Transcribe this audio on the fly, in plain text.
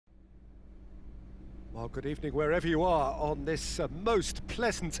Well, good evening wherever you are on this most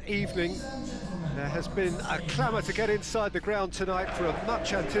pleasant evening. There has been a clamour to get inside the ground tonight for a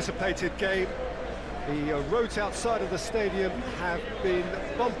much-anticipated game. The roads outside of the stadium have been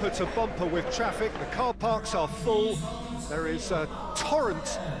bumper to bumper with traffic. The car parks are full. There is a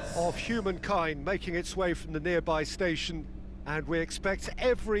torrent of humankind making its way from the nearby station, and we expect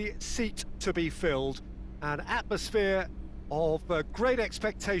every seat to be filled. An atmosphere of great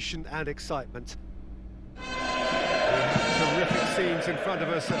expectation and excitement. We have terrific scenes in front of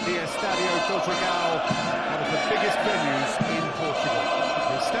us at the Estadio do Dragão, one of the biggest venues in Portugal.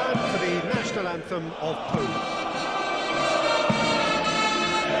 We stand for the national anthem of Poland.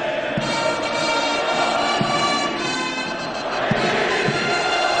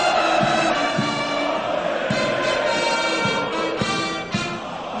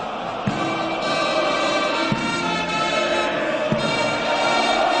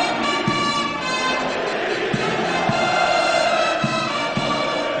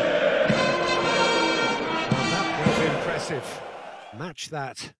 Match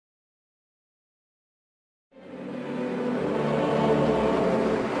that.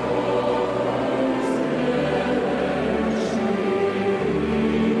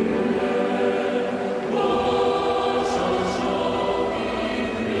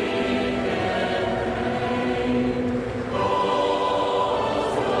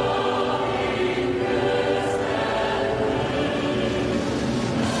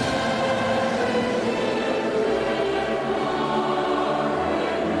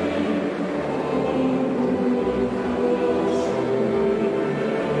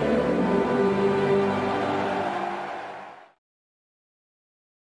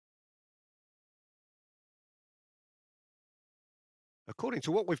 According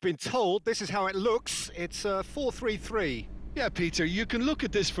to what we've been told, this is how it looks. It's 4-3-3. Yeah, Peter, you can look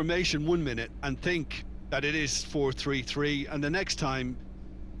at this formation 1 minute and think that it is 4-3-3, and the next time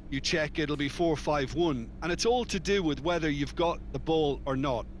you check, it'll be 4-5-1, and it's all to do with whether you've got the ball or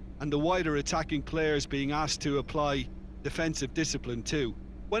not, and the wider attacking players being asked to apply defensive discipline too.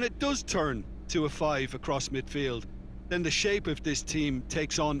 When it does turn to a 5 across midfield, then the shape of this team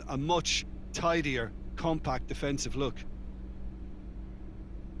takes on a much tidier, compact defensive look.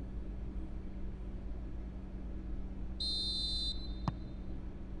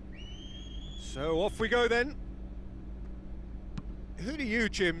 So off we go then. Who do you,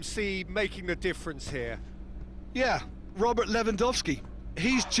 Jim, see making the difference here? Yeah, Robert Lewandowski.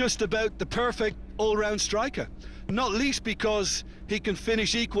 He's just about the perfect all-round striker. Not least because he can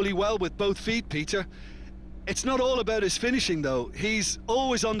finish equally well with both feet, Peter. It's not all about his finishing, though. He's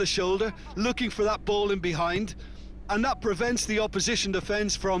always on the shoulder, looking for that ball in behind, and that prevents the opposition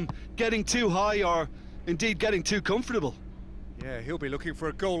defence from getting too high or, indeed, getting too comfortable. Yeah, he'll be looking for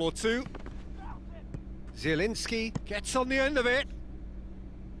a goal or two. Zielinski gets on the end of it.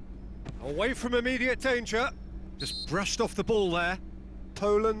 Away from immediate danger. Just brushed off the ball there.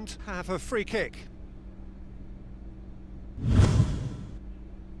 Poland have a free kick.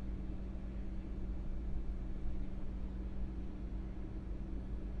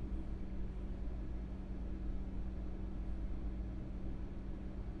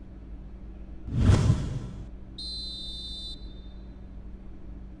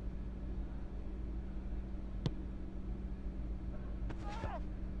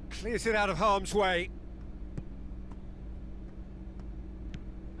 Clears it out of harm's way.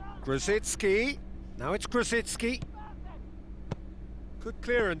 Grosicki. Now it's Grosicki. Good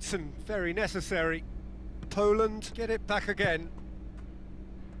clearance and very necessary. Poland get it back again.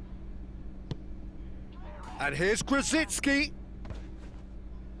 And here's Grosicki.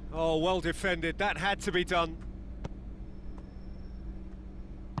 Oh, well defended. That had to be done.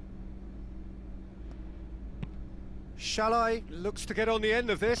 Shalai looks to get on the end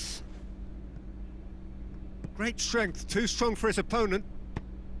of this. Great strength, too strong for his opponent.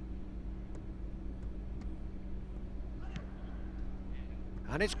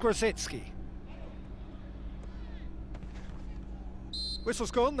 And it's Grosicki.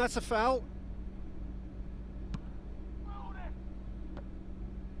 Whistle's gone, that's a foul.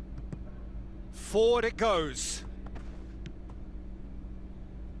 Forward it goes.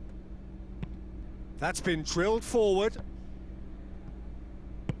 That's been drilled forward.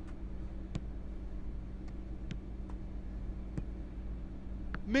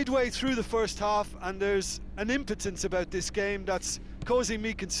 Midway through the first half, and there's an impotence about this game that's causing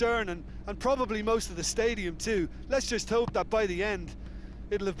me concern, and probably most of the stadium too. Let's just hope that by the end,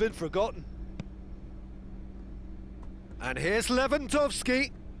 it'll have been forgotten. And here's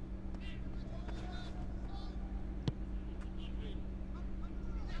Lewandowski.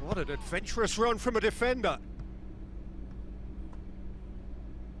 What an adventurous run from a defender.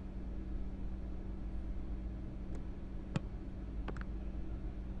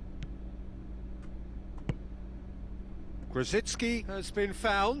 Grosicki has been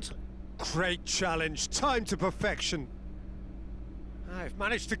found. Great challenge, time to perfection. I've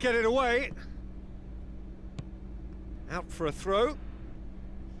managed to get it away. Out for a throw.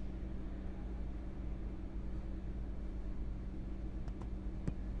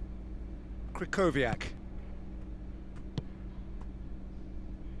 Krychowiak.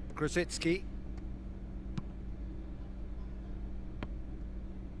 Grosicki.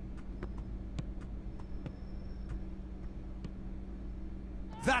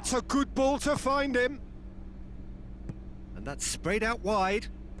 That's a good ball to find him. And that's sprayed out wide.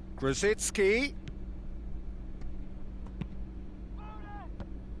 Grosicki.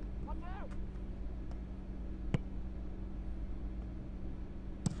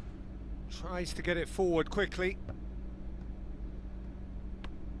 Tries to get it forward quickly.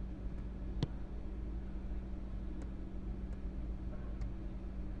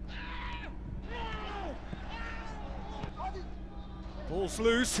 Ball's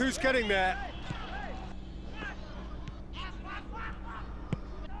loose, who's getting there?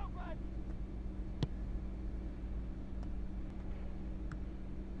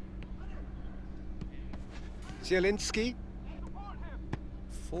 Zielinski.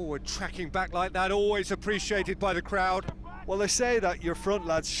 Forward tracking back like that, always appreciated by the crowd. Well, they say that your front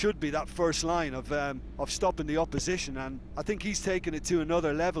lads should be that first line of stopping the opposition, and I think he's taken it to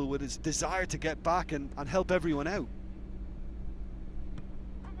another level with his desire to get back and help everyone out.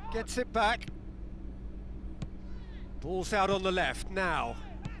 Gets it back. Ball's out on the left now.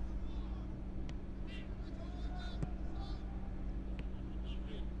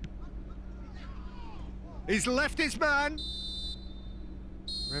 He's left his man.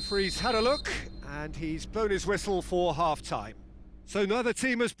 Referee's had a look and he's blown his whistle for half-time. So neither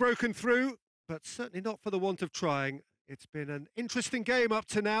team has broken through, but certainly not for the want of trying. It's been an interesting game up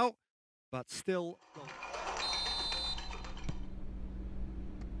to now, but still...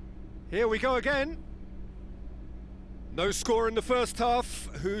 Here we go again. No score in the first half.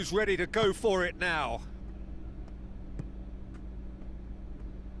 Who's ready to go for it now?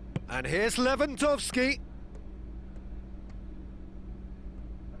 And here's Lewandowski.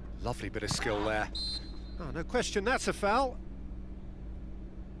 Lovely bit of skill there. Oh, no question, that's a foul.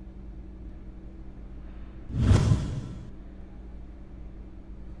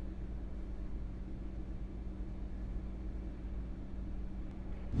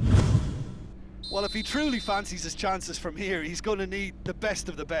 Well, if he truly fancies his chances from here, he's going to need the best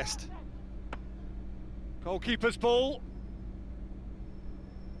of the best. Goalkeeper's ball.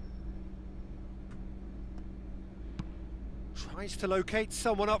 Tries to locate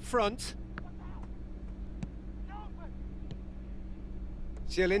someone up front.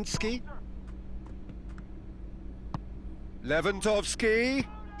 Zielinski. Lewandowski.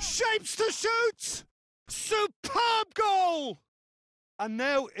 Shapes to shoot! Superb goal! And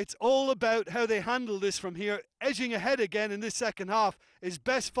now it's all about how they handle this from here. Edging ahead again in this second half is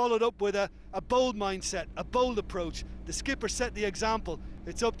best followed up with a bold mindset, a bold approach. The skipper set the example.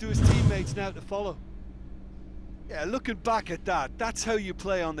 It's up to his teammates now to follow. Yeah, looking back at that, that's how you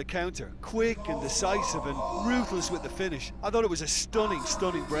play on the counter. Quick and decisive and ruthless with the finish. I thought it was a stunning,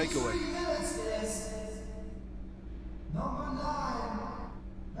 stunning breakaway. Number 9,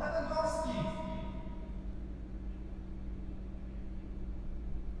 Lewandowski.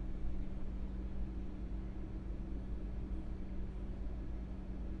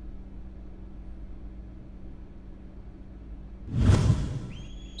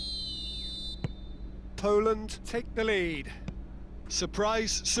 Poland take the lead.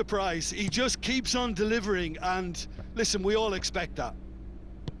 Surprise, surprise. He just keeps on delivering, and listen, we all expect that.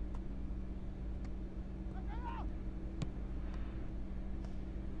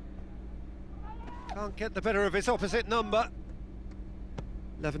 Can't get the better of his opposite number.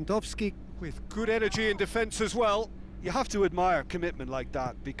 Lewandowski with good energy in defence as well. You have to admire commitment like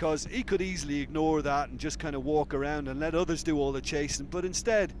that, because he could easily ignore that and just kind of walk around and let others do all the chasing, but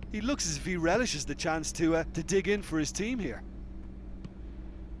instead he looks as if he relishes the chance to dig in for his team here.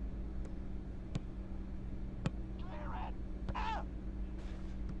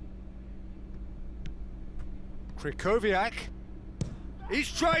 Krychowiak.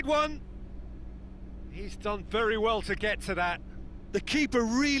 He's tried one. He's done very well to get to that. The keeper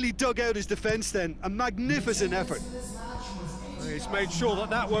really dug out his defence then. A magnificent effort. He's made sure that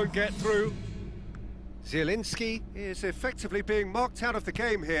that won't get through. Zielinski is effectively being marked out of the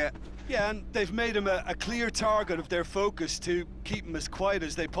game here. Yeah, and they've made him a clear target of their focus to keep him as quiet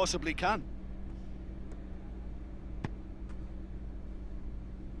as they possibly can.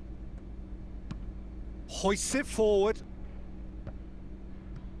 Hoists it forward.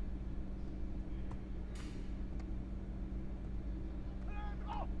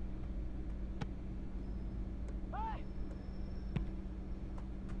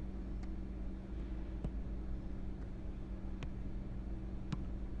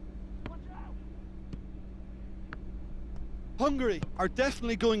 Hungary are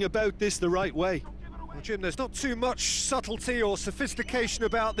definitely going about this the right way. Well, Jim, there's not too much subtlety or sophistication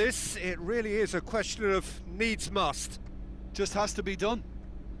about this. It really is a question of needs must. Just has to be done.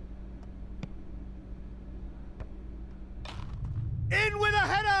 In with a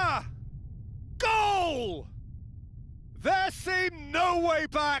header! Goal! There seemed no way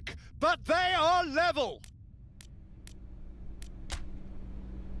back, but they are level.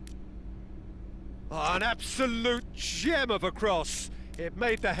 Oh, an absolute gem of a cross. It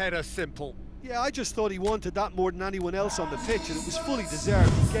made the header simple. Yeah, I just thought he wanted that more than anyone else on the pitch, and it was fully deserved.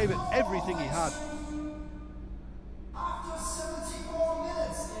 He gave it everything he had. After 74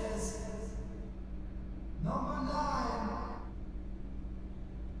 minutes is number 9.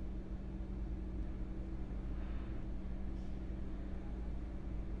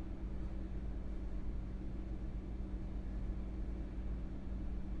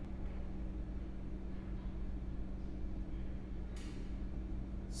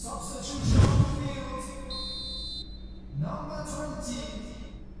 Substitution on the field. Number 20.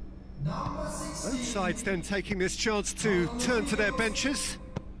 Number 16. Both sides then taking this chance to turn to their benches.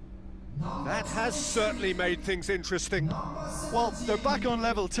 That has certainly made things interesting. Well, they're back on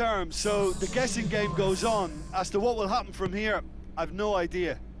level terms, so the guessing game goes on. As to what will happen from here, I've no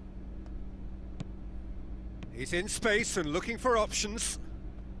idea. He's in space and looking for options.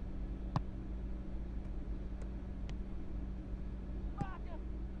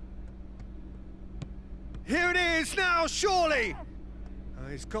 Here it is now, surely!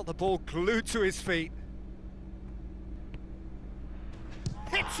 He's got the ball glued to his feet.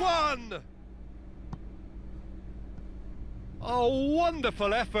 Hits one! A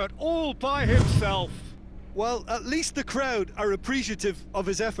wonderful effort all by himself. Well, at least the crowd are appreciative of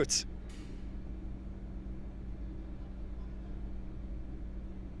his efforts.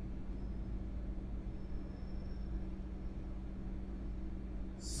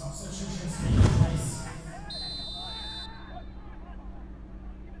 Substitutions taking place.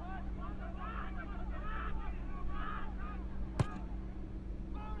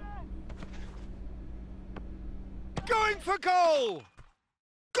 Going for goal!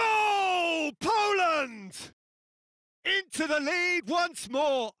 Goal! Poland! Into the lead once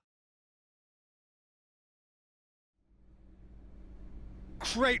more.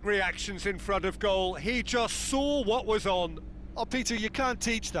 Great reactions in front of goal. He just saw what was on. Oh, Peter, you can't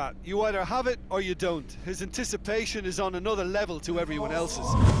teach that. You either have it or you don't. His anticipation is on another level to everyone else's.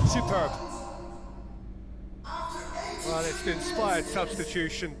 Superb. Well, it's an inspired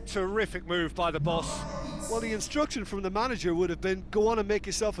substitution. Terrific move by the boss. Well, the instruction from the manager would have been, go on and make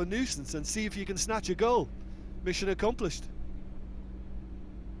yourself a nuisance and see if you can snatch a goal. Mission accomplished.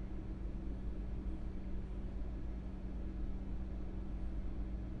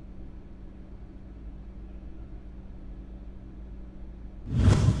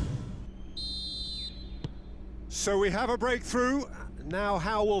 So we have a breakthrough. Now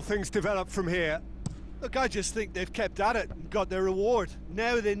how will things develop from here? Look, I just think they've kept at it and got their reward.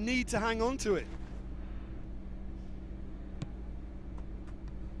 Now they need to hang on to it.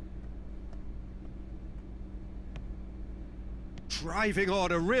 Driving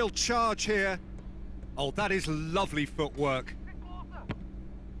on, a real charge here. Oh, that is lovely footwork.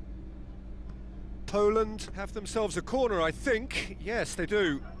 Poland have themselves a corner, I think. Yes, they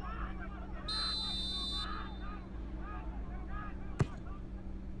do.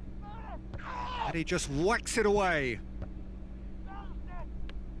 And he just whacks it away.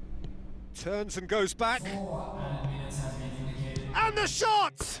 Turns and goes back. And the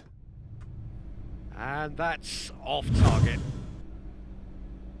shot! And that's off target.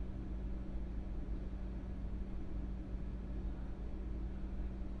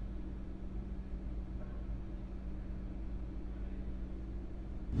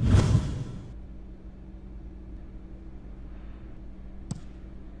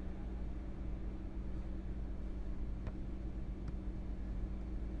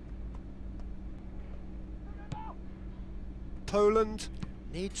 Poland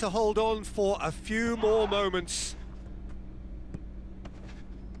need to hold on for a few more moments.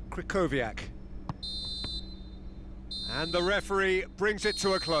 Krychowiak. And the referee brings it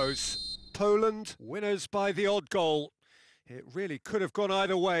to a close. Poland, winners by the odd goal. It really could have gone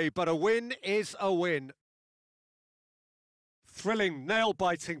either way, but a win is a win. Thrilling,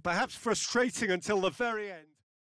 nail-biting, perhaps frustrating until the very end.